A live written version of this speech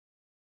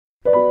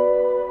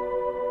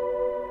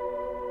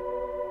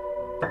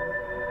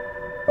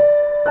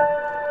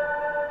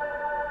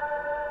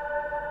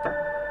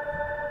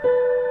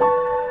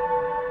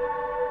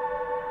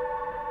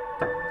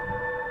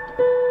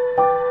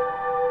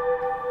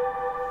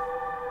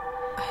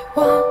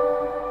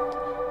want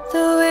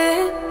the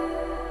wind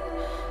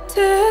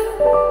to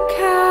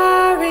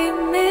carry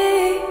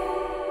me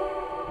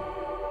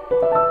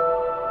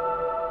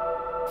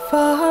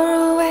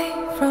far away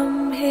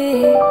from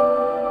here.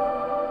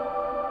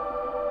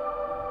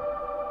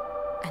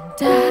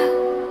 And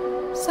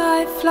as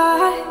I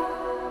fly,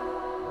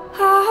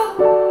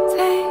 I'll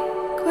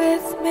take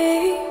with me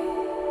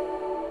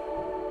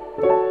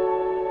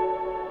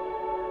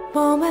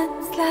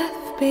moments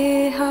left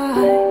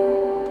behind.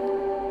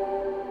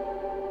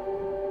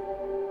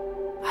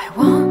 I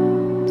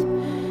want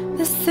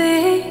the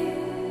sea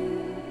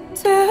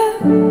to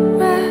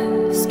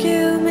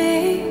rescue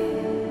me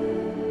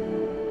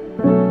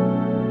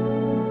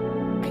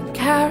and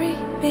carry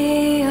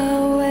me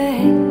away.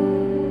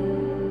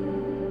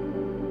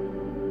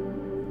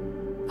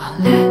 I'll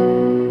let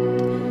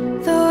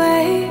the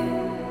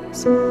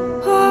waves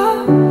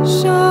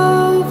wash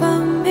over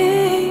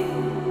me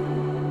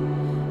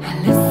and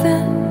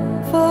listen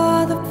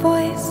for the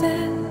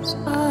voices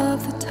of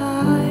the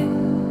tide.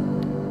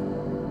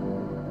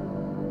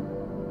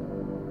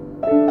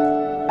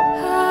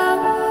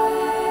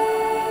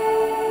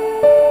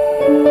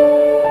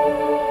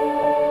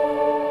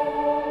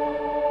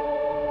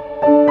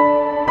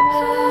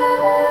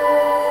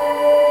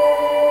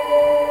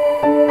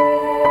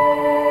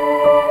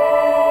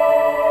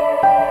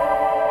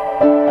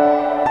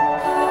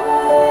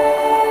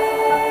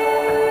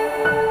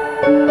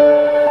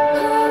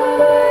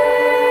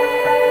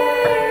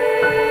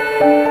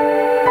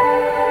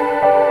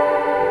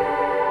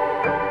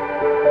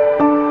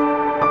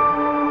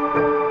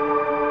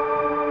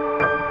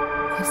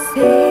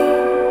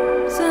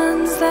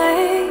 Seasons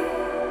they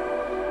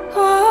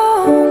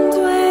won't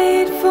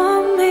wait for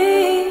me.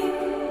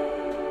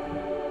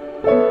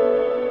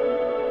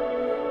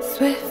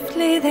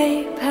 Swiftly they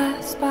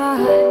pass by.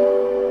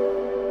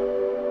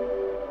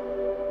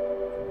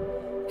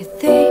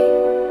 With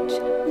each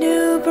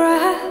new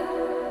breath,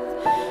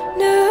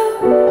 new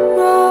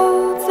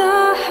roads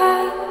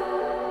ahead,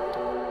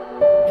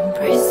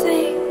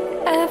 embracing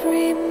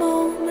every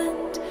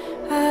moment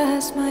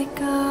as my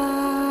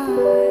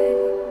guide.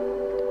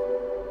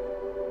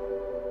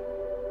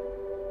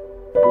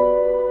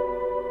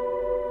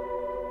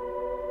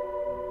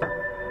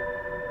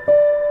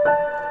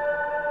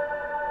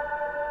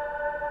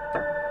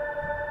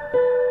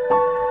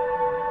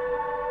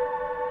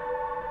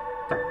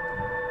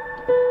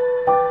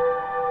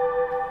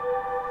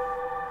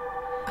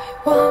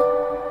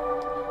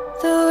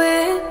 Want the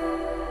wind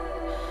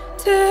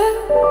to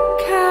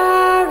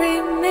carry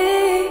me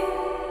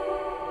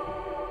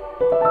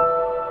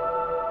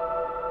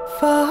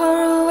far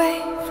away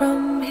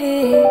from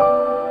here.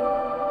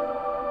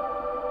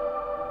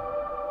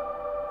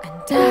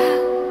 And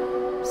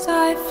as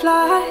I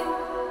fly,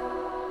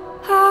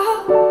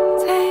 I'll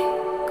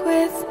take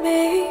with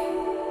me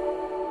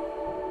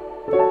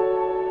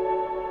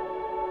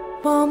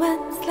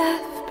moments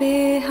left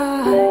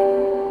behind.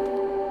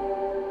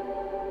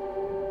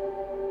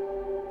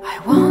 I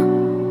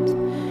want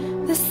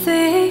the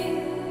sea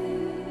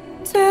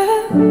to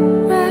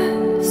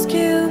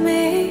rescue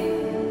me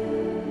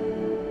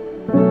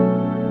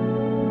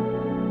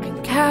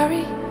and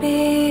carry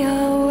me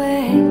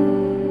away.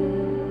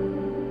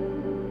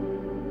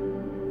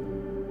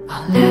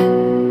 I'll let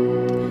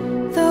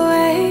the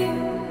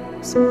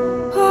waves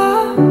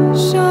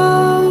wash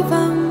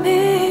over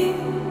me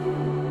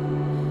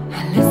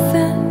and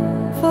listen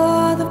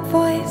for the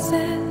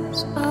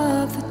voices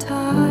of the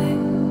tide.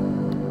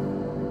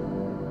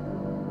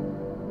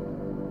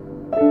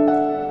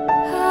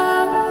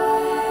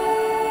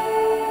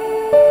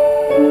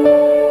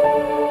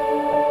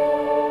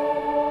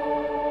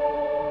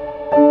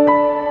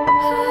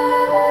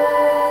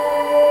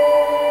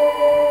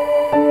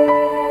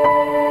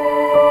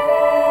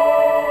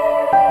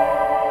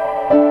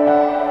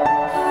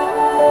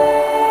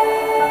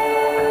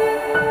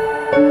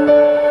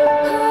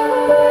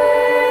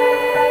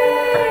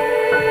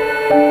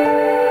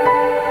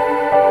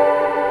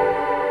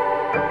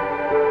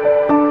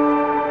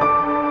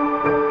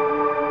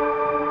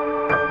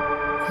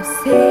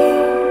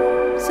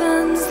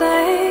 Seasons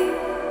they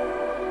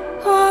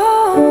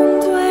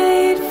won't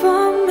wait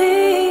for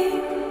me.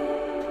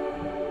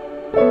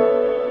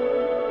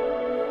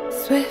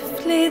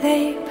 Swiftly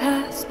they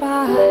pass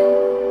by.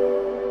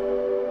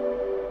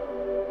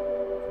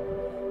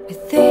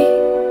 With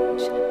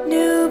each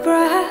new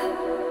breath,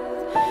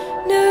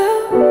 new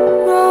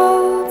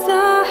roads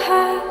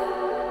ahead,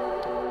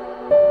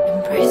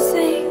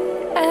 embracing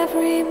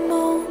every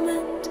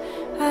moment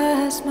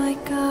as my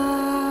guide.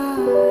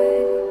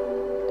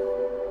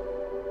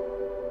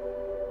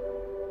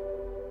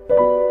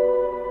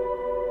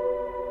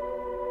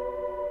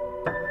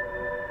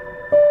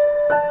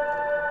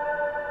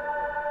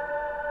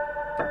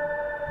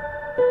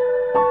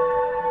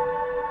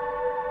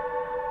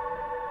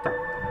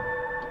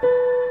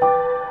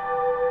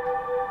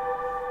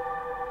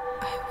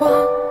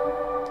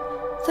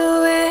 Want the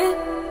wind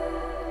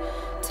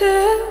to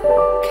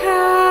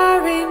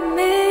carry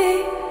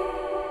me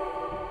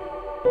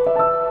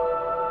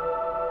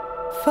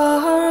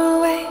far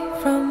away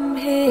from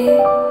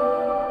here.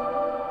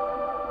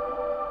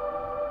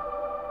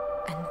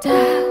 And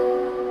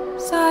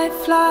as I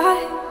fly,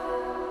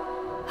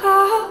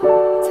 I'll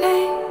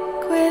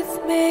take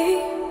with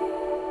me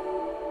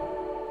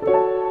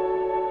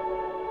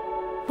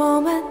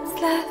moments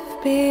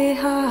left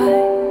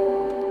behind.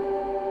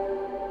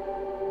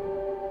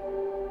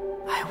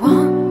 I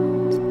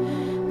want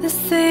the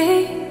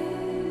sea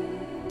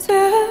to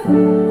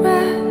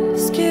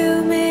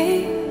rescue me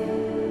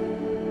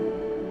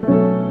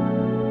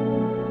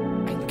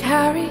and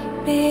carry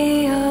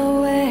me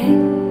away.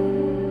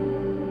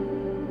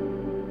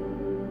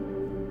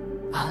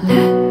 I'll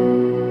let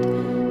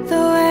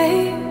the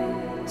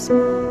waves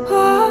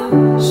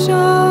wash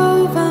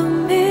over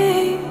me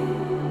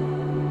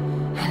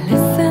and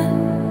listen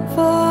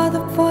for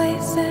the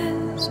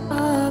voices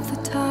of the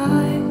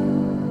tide.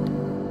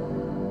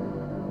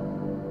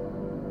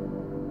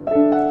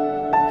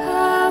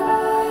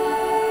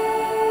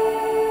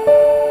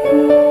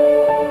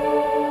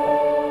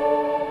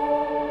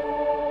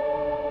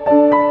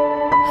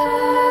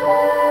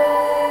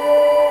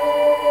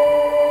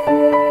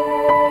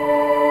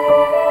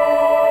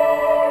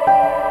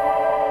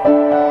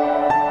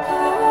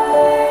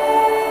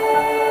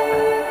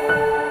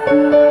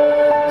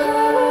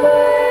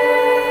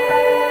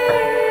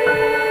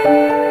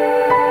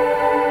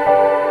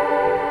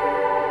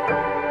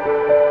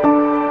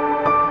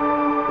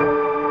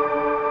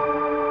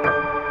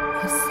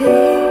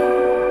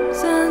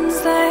 Seasons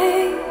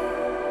they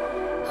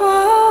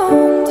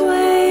won't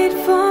wait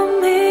for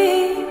me.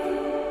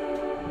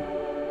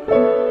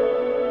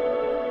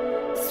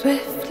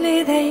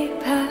 Swiftly they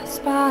pass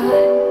by.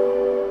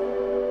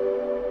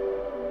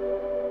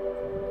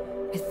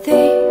 With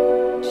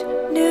each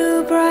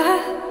new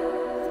breath,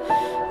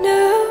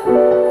 new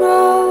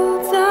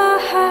roads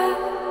ahead,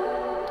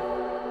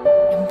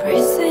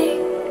 embracing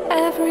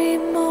every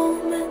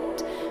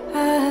moment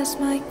as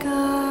my guide.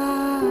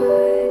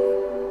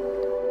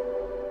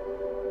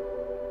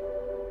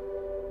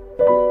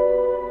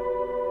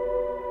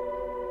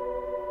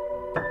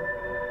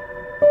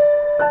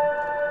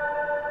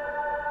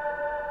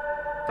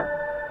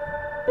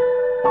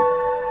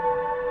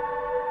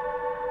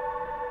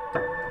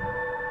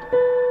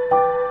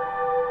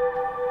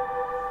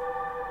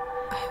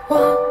 I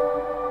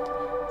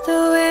want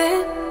the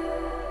wind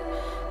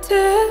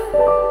to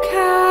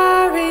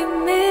carry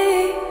me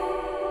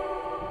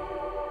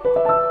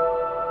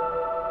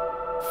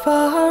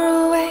far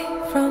away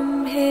from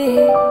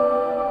here.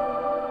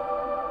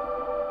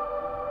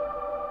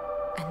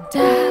 And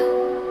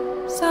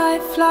as I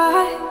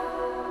fly,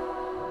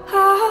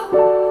 I'll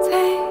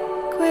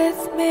take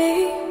with me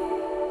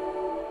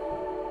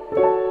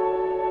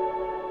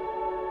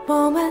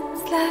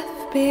moments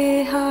left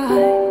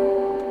behind.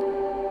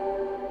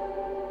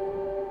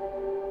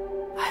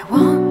 I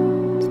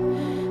want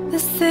the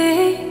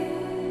sea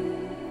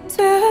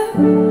to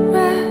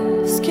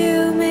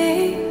rescue me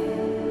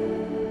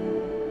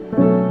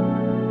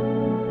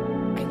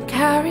and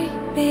carry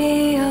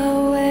me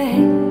away.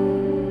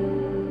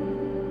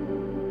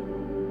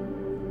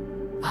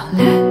 I'll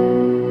let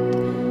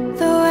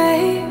the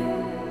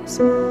waves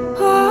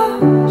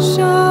wash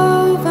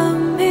over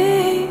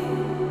me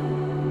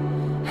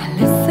and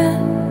listen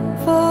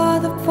for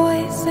the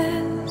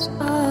voices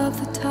of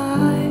the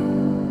tide.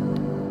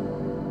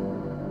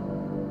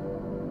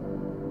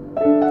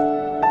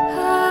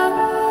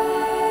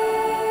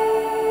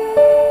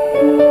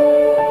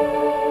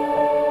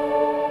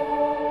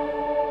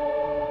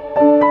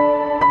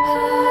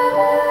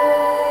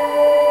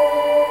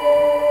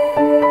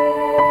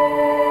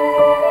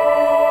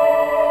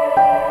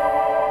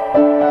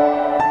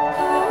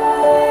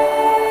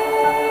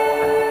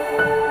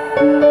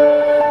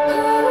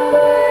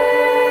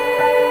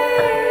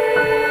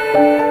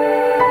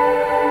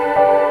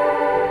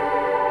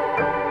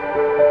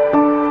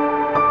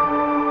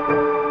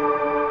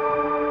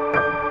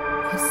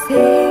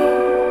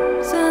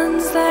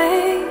 Seasons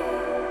they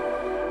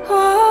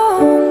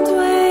won't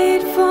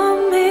wait for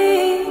me.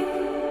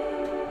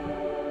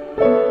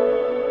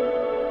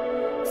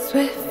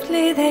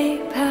 Swiftly they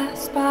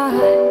pass by.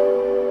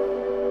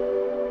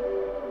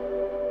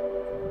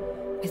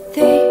 With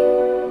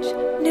each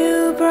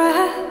new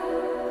breath,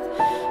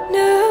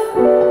 new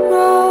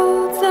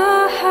roads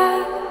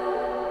ahead,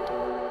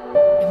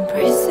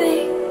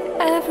 embracing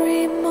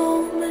every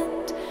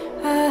moment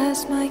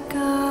as my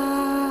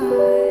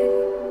guide.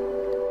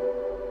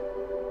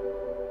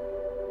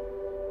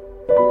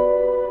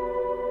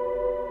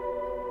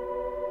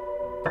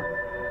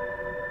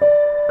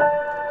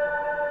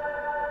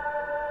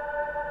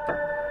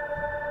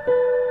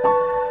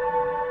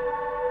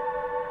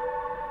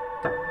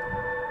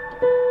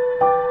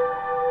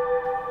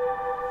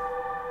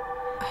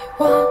 I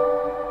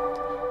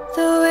want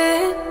the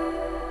wind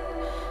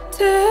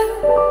to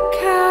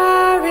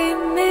carry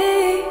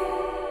me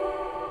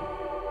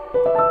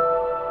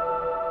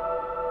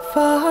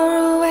far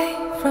away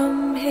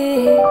from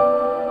here.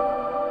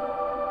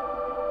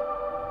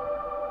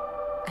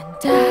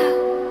 And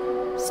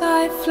as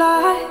I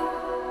fly,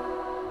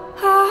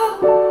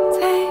 I'll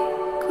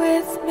take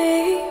with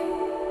me.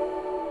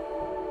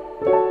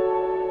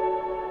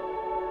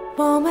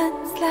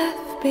 Moments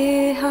left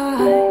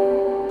behind.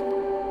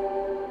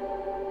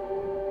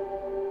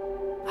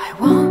 I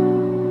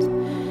want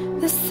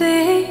the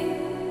sea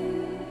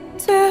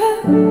to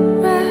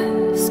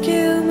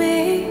rescue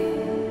me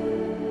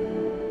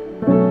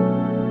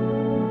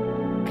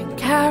and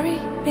carry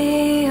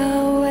me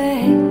away.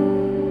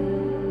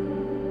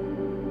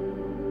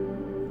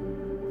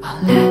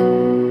 I'll let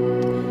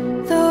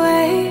the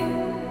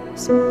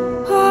waves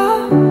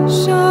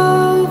wash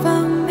over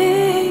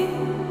me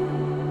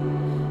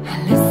and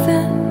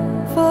listen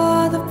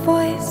for the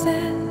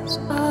voices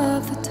of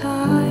the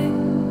tide.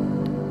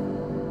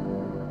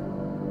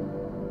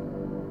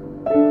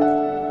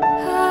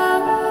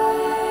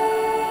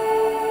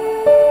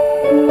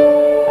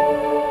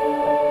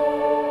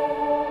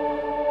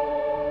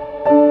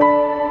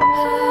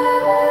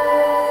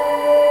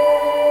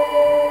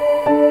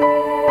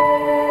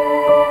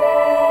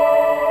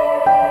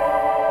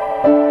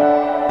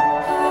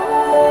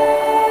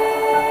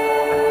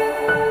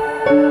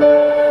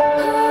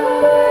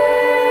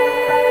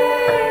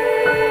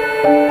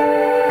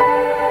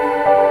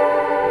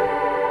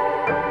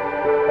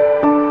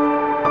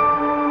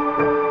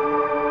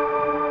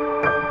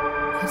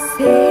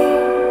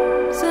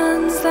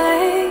 Seasons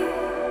they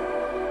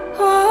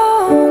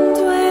won't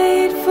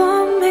wait for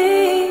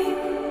me.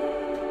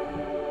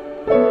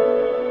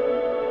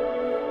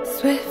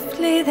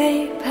 Swiftly they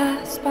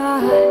pass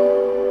by.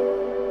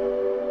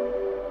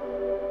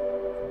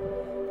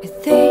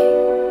 With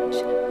each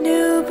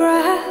new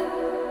breath,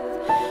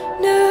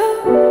 new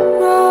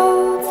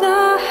roads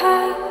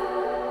ahead,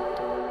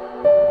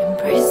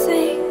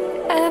 embracing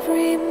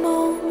every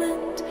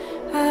moment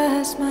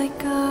as my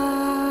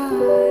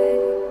guide.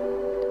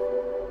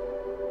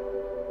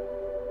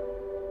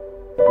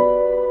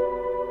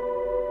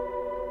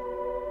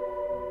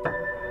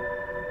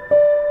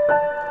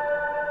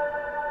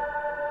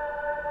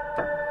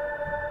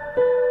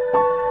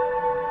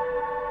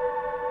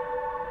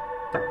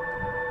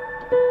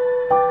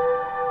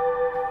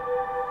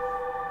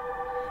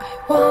 I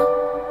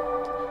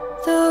want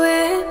the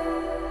wind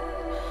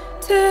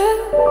to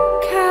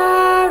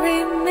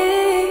carry me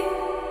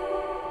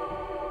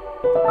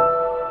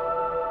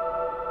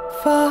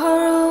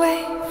far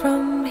away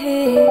from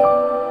here,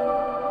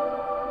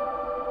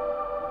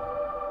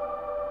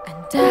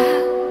 and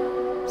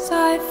as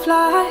I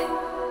fly,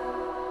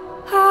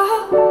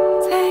 I'll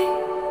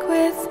take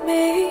with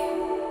me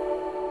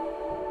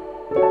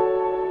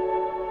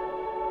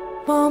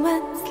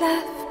moments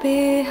left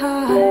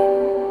behind.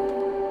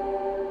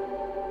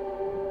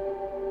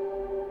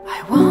 I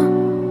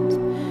want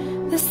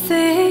the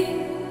sea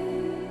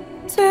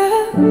to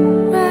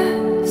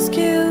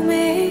rescue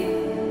me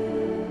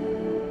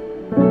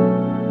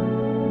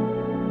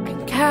and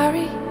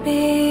carry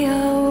me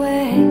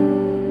away.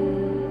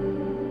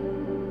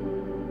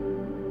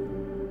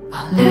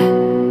 I'll let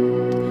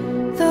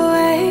the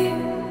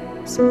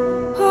waves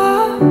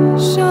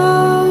wash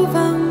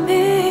over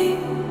me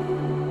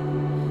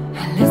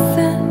and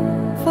listen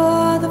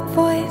for the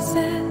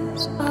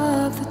voices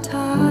of the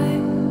tide.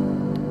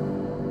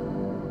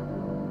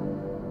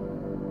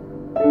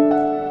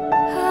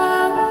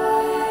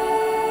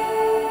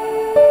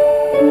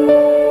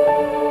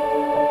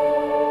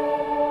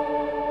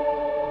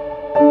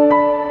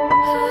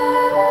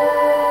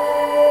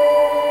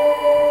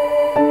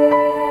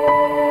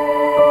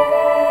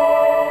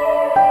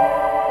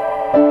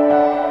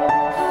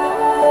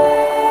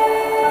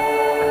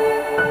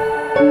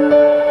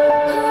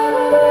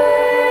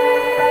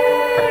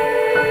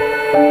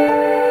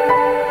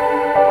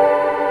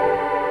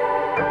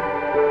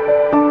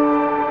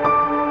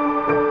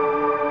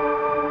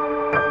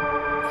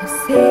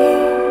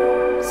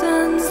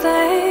 Seasons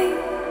they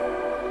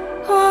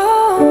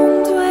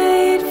won't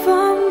wait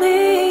for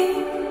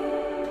me.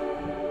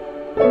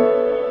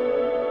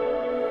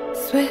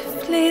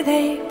 Swiftly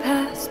they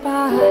pass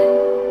by.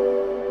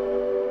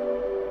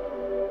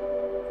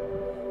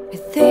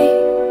 With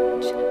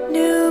each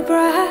new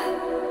breath,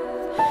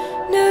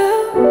 new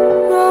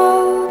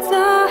roads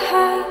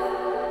ahead,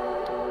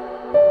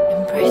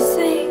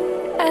 embracing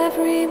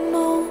every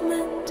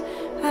moment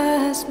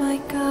as my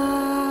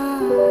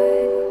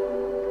guide.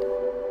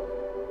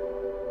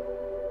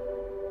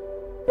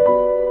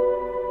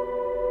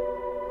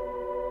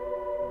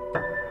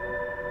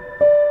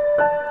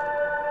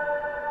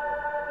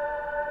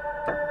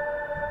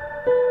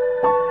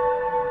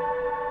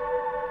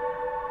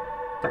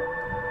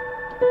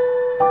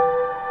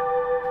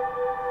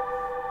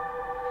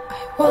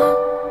 I want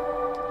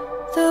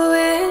the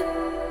wind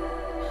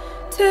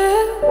to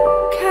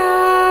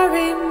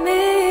carry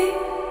me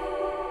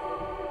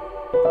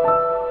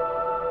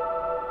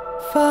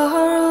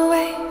far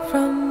away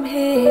from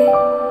here,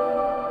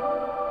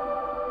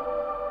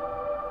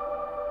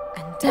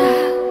 and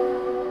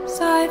as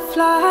I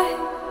fly,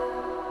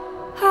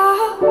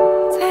 I'll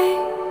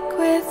take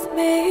with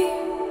me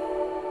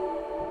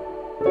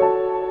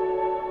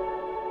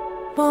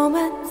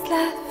moments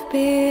left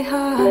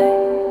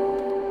behind.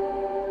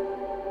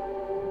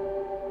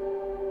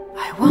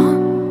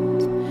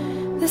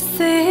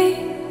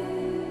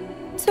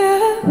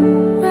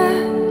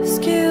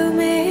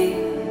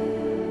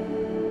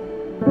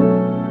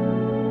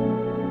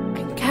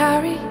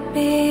 carry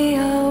me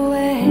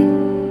away.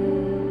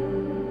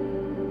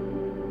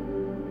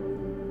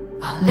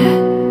 I'll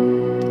let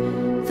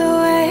the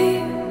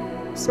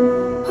waves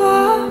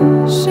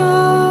wash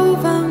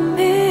over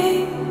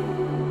me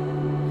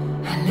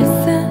and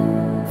listen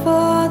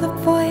for the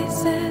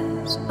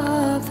voices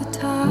of the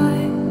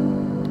tide.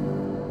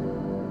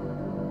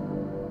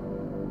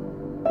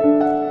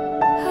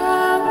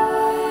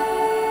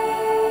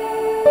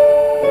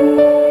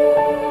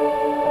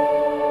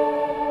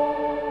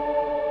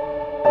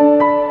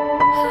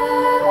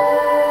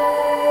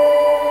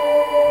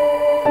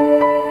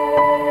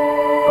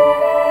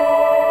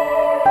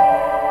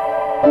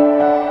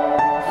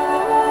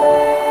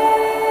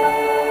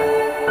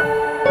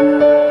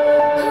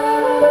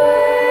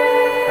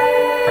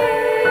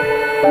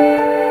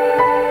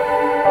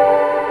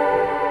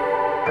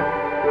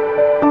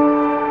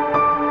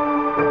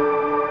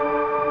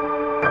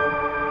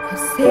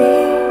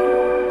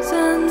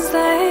 Seasons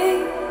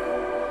they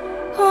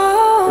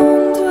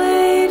won't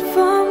wait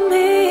for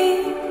me.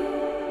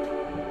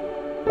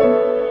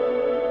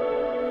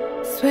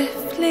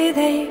 Swiftly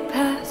they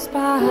pass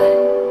by.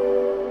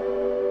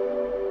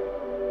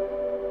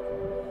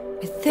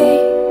 With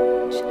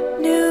each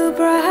new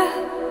breath,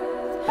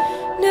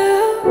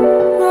 new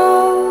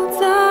roads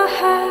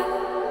ahead,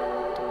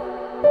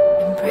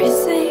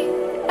 embracing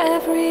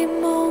every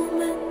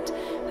moment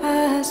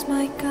as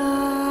my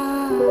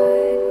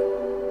guide.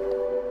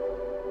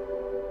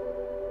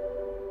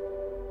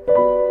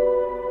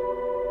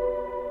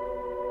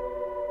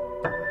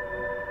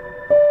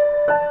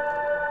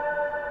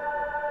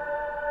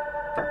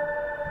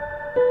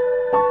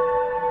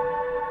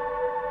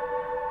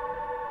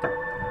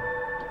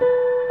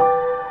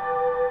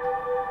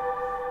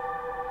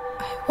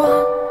 I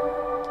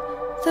want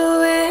the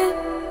wind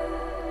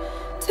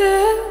to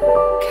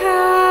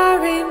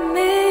carry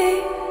me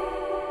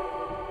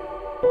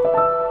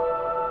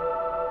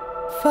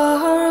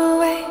far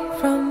away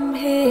from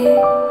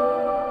here,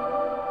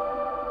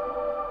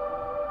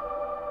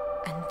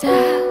 and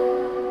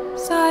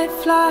as I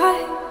fly,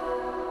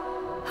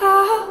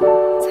 I'll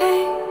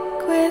take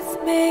with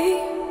me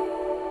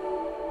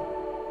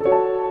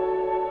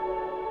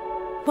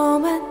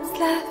moments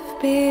left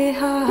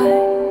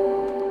behind.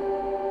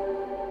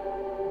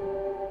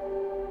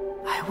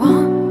 I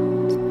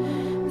want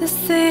the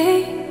sea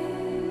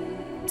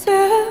to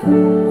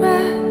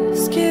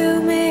rescue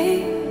me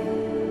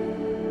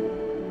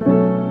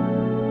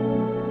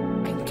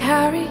and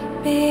carry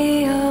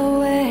me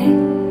away.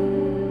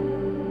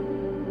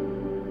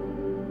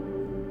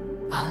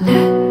 I'll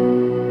let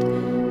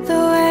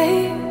the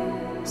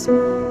waves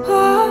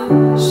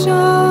wash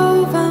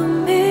over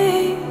me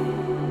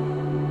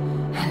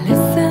and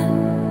listen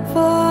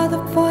for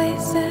the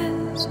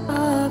voices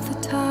of the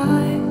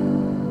tide.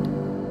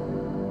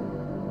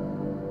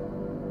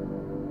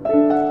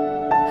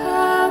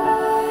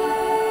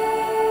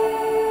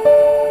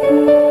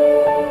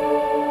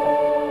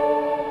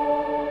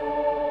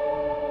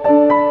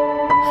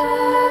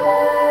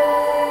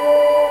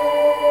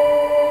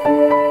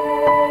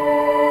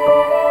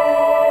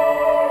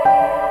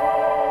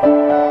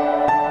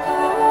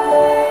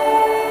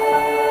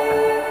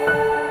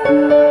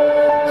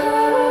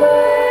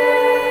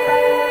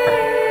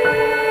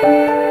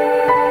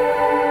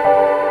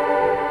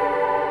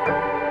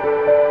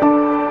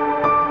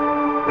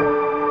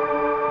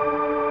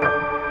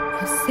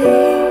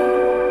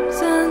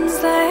 Seasons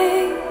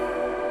they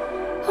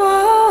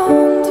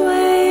won't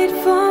wait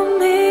for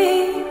me.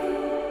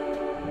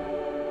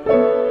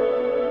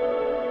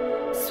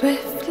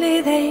 Swiftly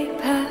they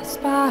pass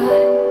by.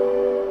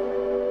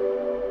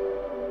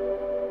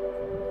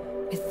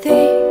 With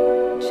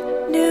each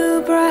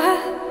new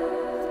breath,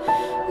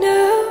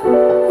 new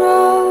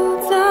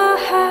roads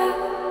ahead,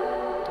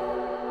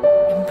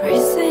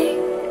 embracing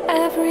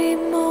every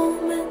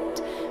moment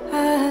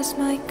as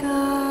my guide.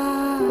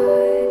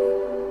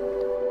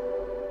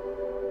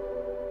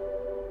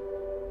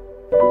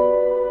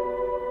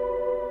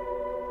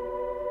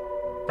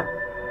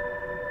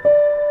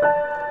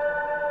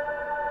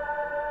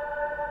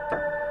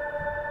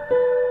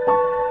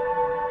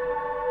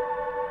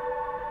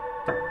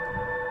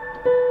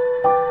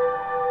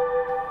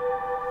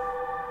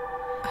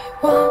 I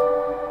want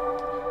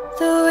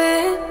the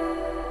wind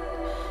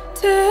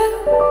to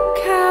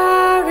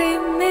carry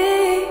me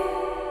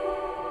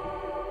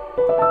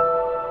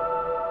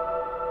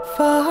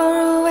far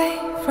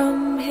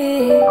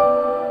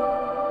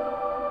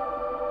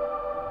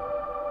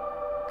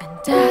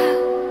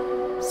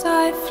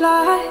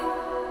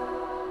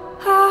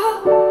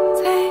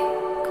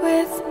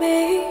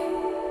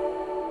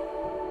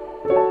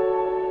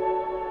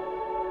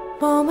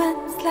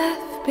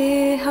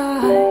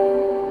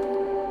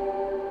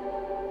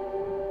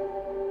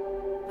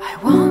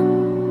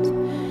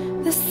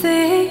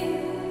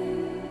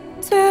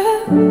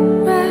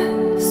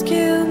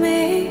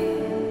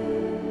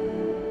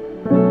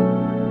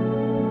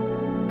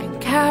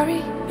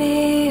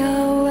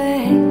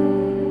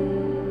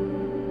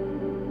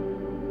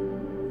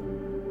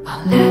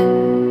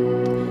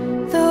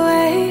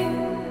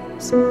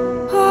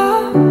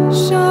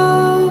wash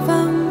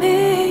over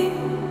me.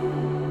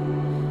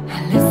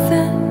 I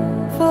listen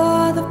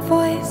for the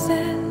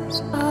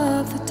voices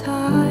of the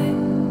tide.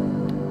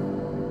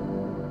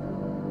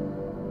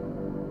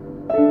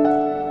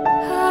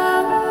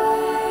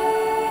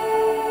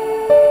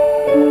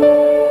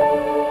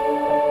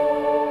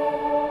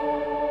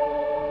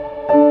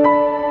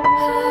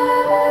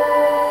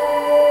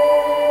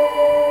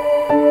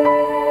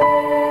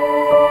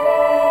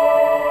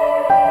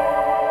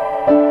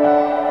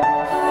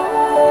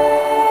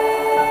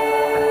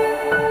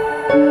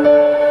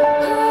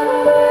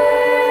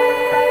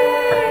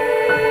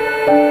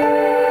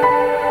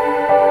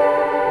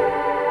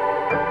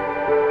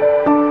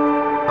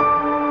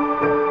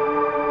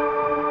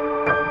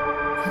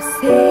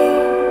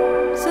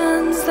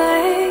 Seasons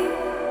they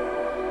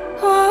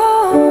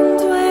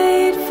won't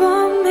wait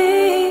for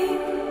me.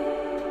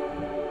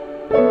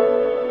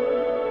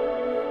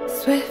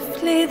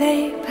 Swiftly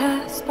they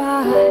pass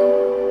by.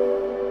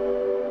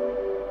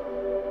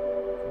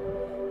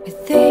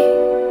 With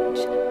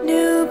each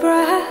new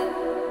breath,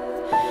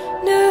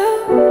 new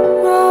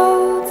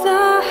roads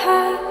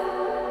ahead,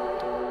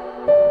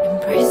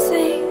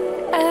 embracing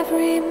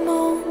every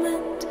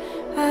moment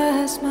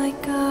as my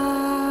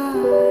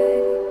guide.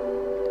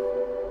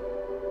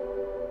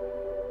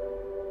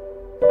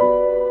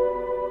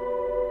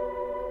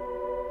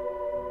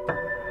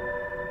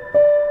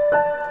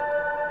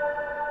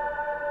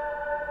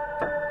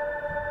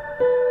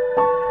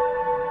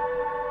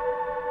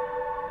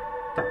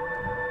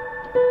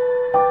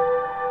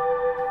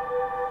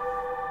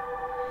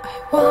 I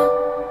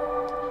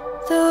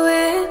want the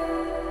wind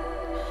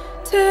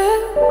to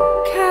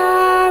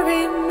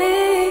carry me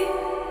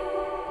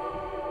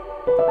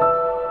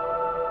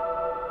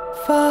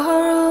far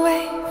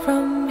away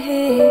from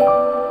here,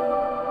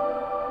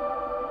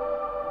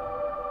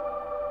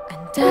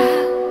 and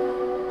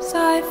as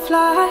I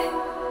fly,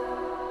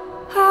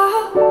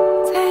 I'll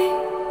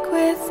take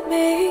with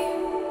me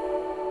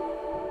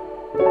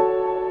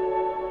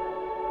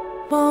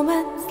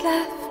moments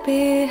left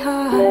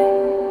behind.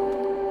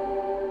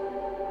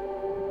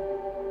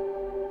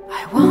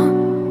 I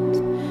want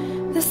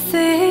the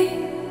sea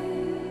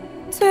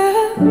to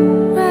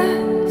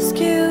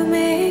rescue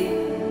me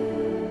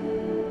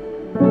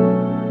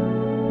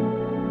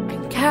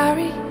and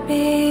carry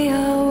me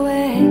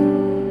away.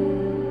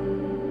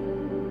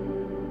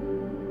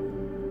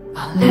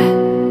 I'll let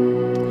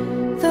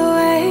the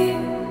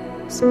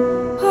waves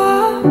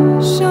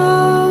wash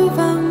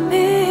over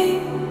me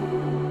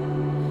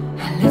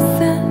and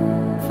listen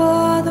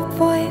for the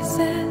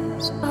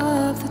voices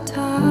of the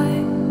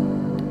tide.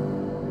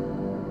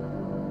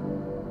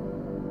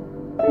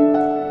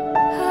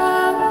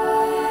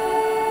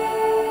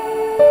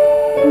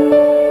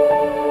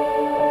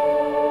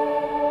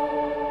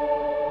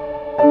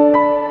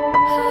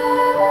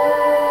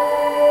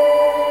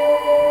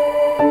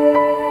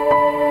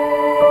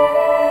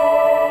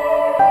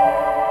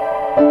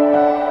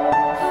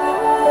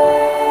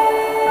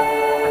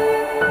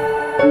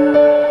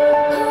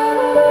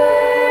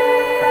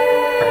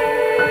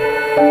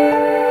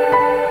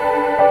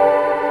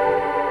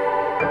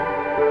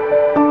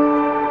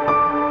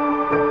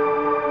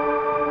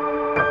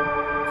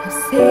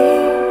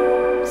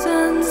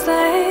 Seasons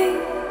they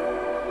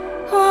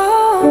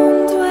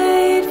won't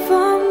wait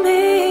for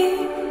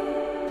me.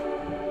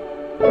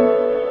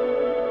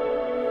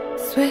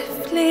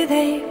 Swiftly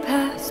they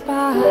pass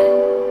by.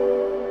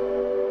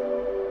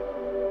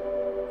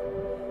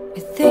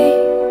 With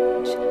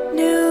each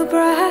new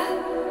breath,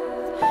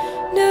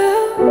 new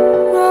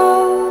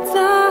roads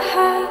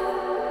ahead,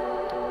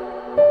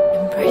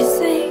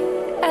 embracing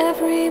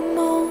every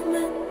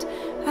moment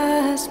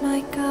as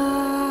my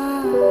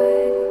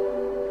guide.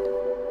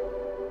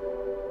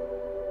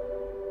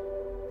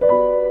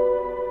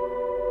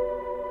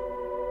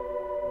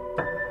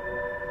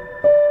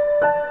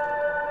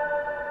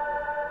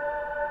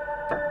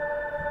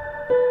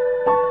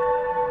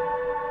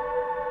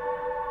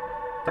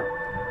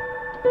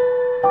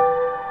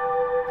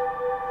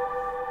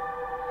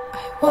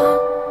 I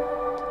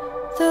want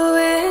the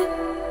wind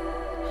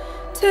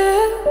to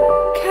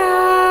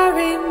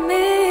carry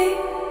me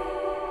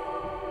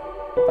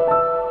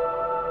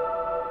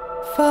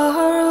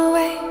far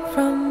away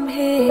from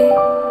here,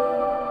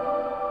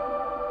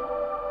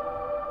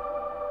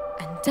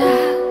 and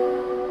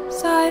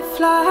as I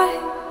fly,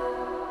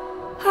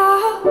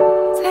 I'll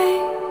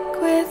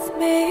take with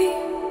me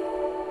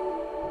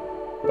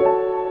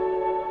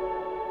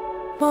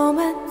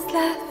moments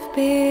left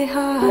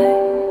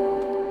behind.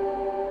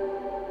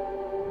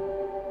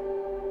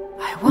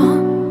 I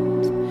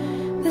want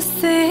the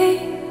sea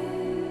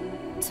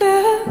to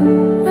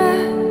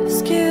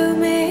rescue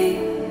me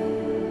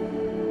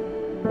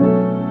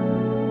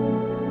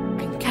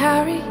and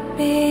carry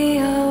me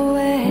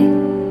away.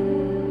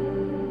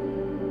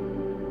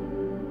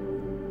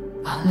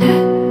 I'll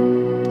let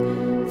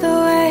the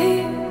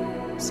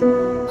waves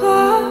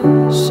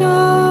wash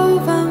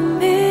over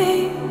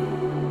me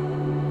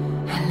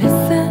and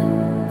listen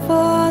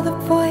for the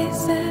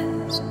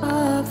voices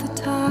of the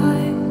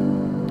tide.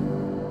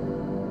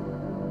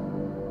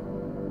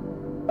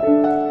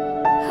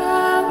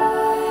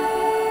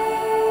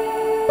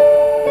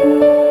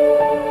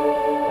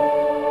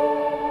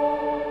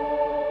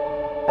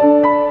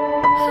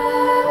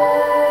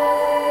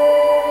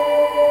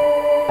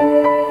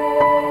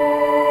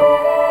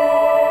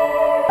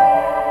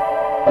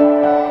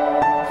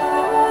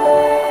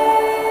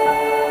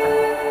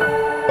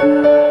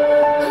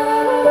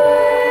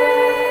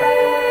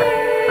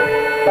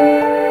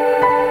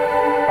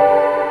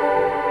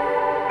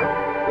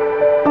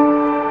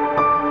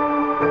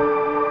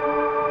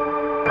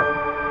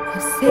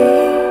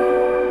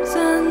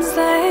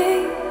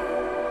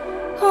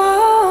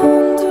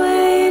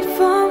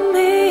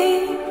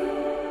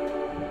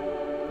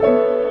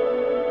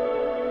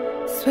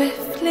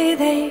 Swiftly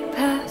they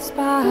pass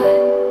by.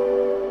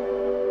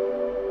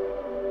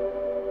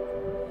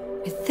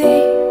 With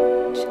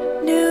each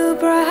new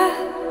breath,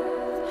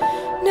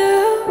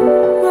 new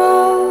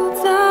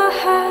roads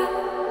ahead,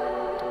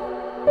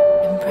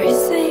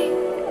 embracing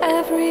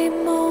every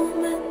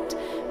moment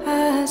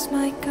as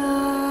my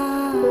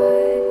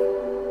guide.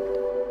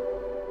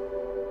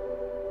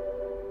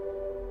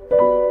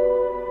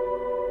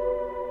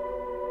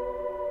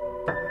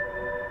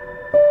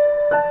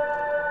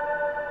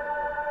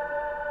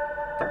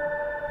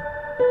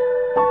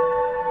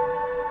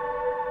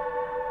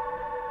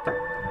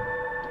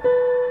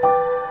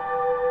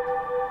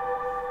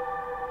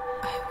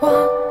 I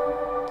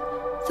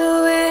want the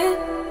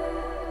wind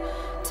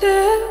to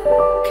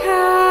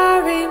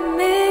carry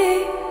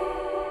me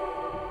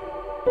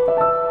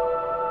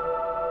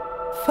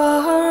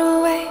far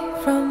away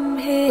from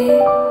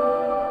here,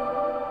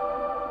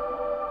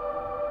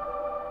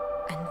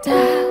 and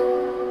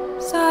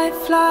as I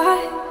fly,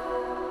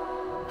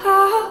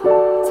 I'll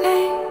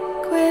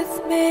take with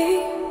me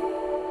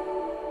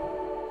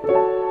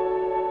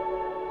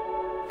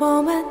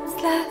moments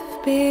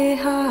left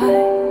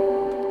behind.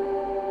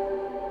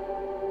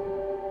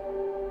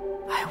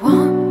 I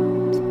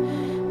want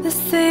the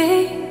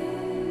sea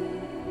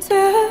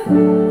to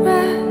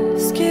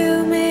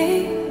rescue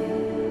me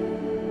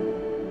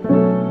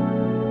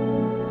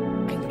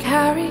and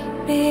carry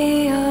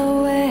me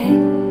away.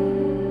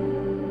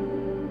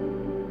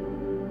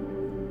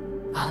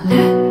 I'll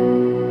let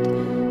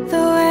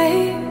the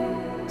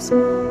waves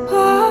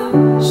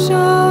wash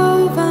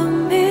over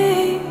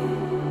me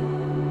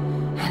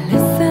and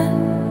listen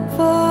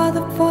for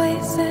the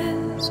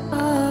voices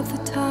of the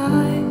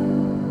tide.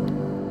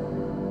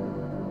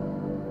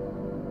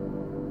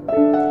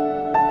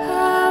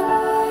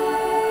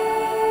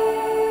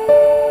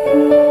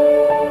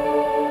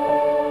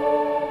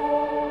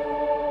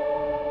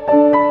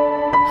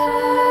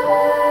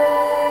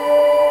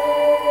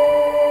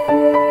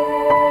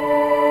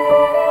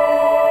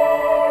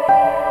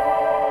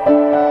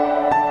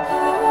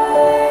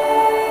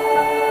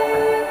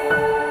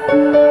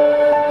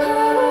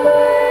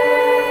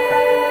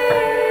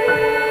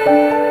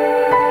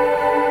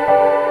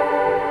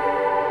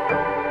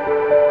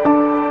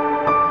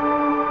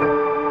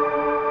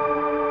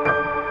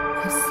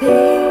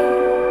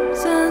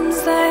 Seasons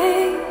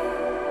they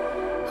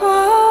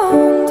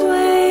won't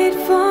wait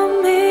for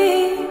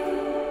me.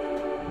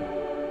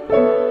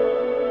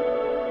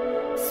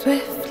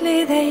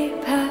 Swiftly they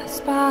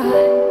pass by.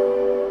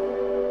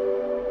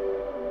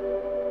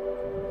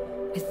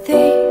 With